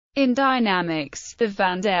In dynamics, the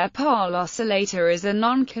Vanderpoel oscillator is a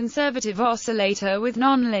non-conservative oscillator with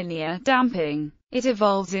nonlinear damping. It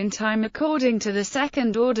evolves in time according to the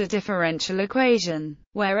second-order differential equation,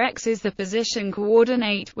 where x is the position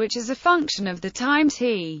coordinate which is a function of the time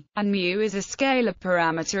t, and mu is a scalar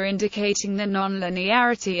parameter indicating the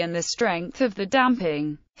nonlinearity and the strength of the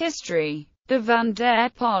damping. History. The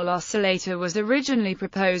Vanderpoel oscillator was originally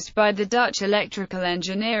proposed by the Dutch electrical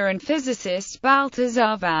engineer and physicist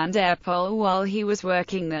Balthasar Vanderpoel while he was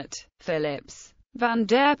working at Philips.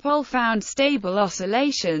 Vanderpoel found stable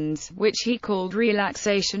oscillations, which he called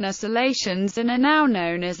relaxation oscillations and are now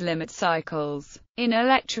known as limit cycles, in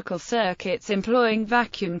electrical circuits employing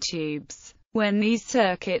vacuum tubes. When these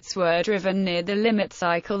circuits were driven near the limit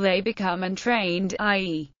cycle they become untrained,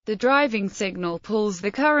 i.e., the driving signal pulls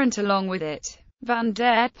the current along with it.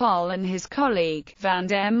 Vanderpoel and his colleague,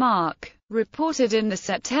 Vandermark, reported in the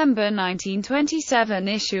September 1927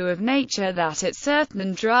 issue of Nature that at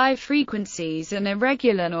certain drive frequencies an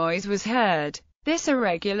irregular noise was heard. This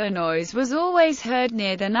irregular noise was always heard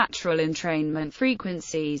near the natural entrainment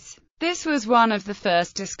frequencies. This was one of the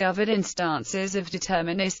first discovered instances of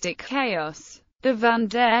deterministic chaos. The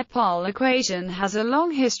Vanderpoel equation has a long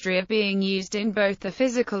history of being used in both the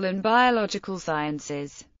physical and biological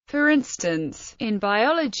sciences. For instance, in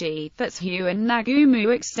biology, Fitzhugh and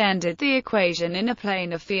Nagumo extended the equation in a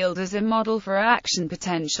planar field as a model for action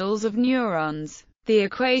potentials of neurons. The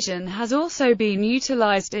equation has also been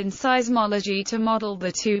utilized in seismology to model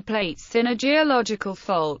the two plates in a geological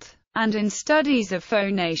fault, and in studies of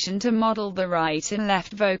phonation to model the right and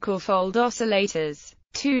left vocal fold oscillators.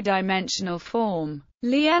 Two-dimensional form.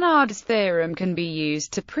 Leonard's theorem can be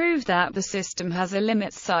used to prove that the system has a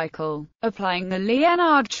limit cycle. Applying the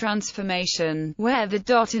Leonard transformation, where the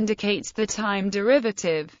dot indicates the time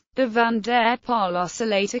derivative, the Vanderpoel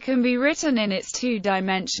oscillator can be written in its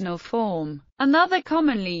two-dimensional form. Another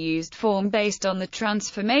commonly used form based on the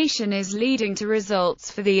transformation is leading to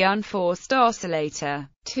results for the unforced oscillator.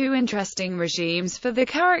 Two interesting regimes for the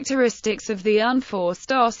characteristics of the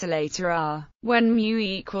unforced oscillator are: when mu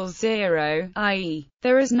equals 0, i.e.,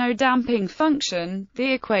 there is no damping function,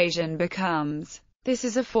 the equation becomes. This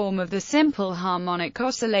is a form of the simple harmonic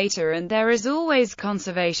oscillator and there is always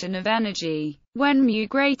conservation of energy. When mu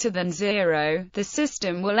greater than 0, the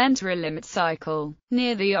system will enter a limit cycle.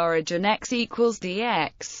 Near the origin x equals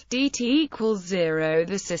dx, dt equals 0,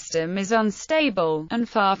 the system is unstable, and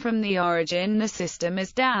far from the origin the system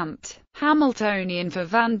is damped. Hamiltonian for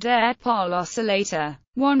Vanderpoel oscillator.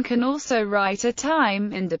 One can also write a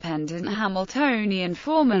time-independent Hamiltonian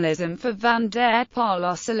formalism for Vanderpoel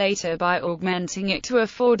oscillator by augmenting it to a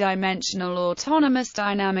four-dimensional autonomous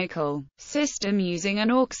dynamical system using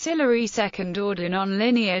an auxiliary second-order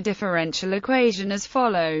nonlinear differential equation as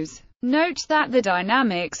follows. Note that the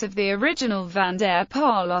dynamics of the original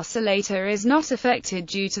Vanderpoel oscillator is not affected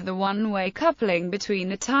due to the one-way coupling between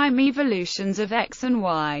the time evolutions of x and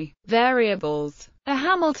y variables. A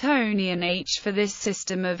Hamiltonian H for this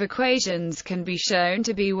system of equations can be shown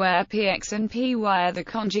to be where px and py are the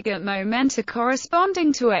conjugate momenta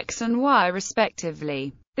corresponding to x and y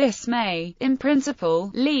respectively. This may, in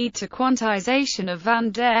principle, lead to quantization of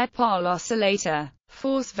Vanderpoel oscillator.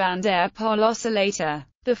 Force Vanderpoel oscillator.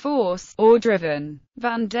 The force, or driven,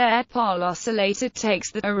 Vanderpoel oscillator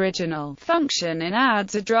takes the original function and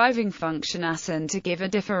adds a driving function Sn to give a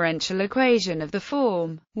differential equation of the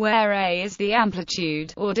form, where A is the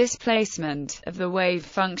amplitude, or displacement, of the wave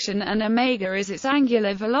function and omega is its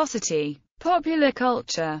angular velocity. Popular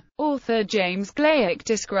culture. Author James Gleick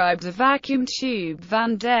described a vacuum tube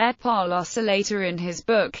Vanderpoel oscillator in his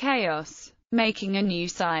book Chaos, Making a New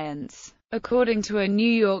Science. According to a New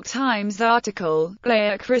York Times article,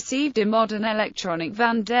 Gleick received a modern electronic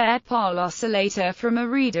Vanderpoel oscillator from a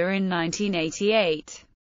reader in 1988.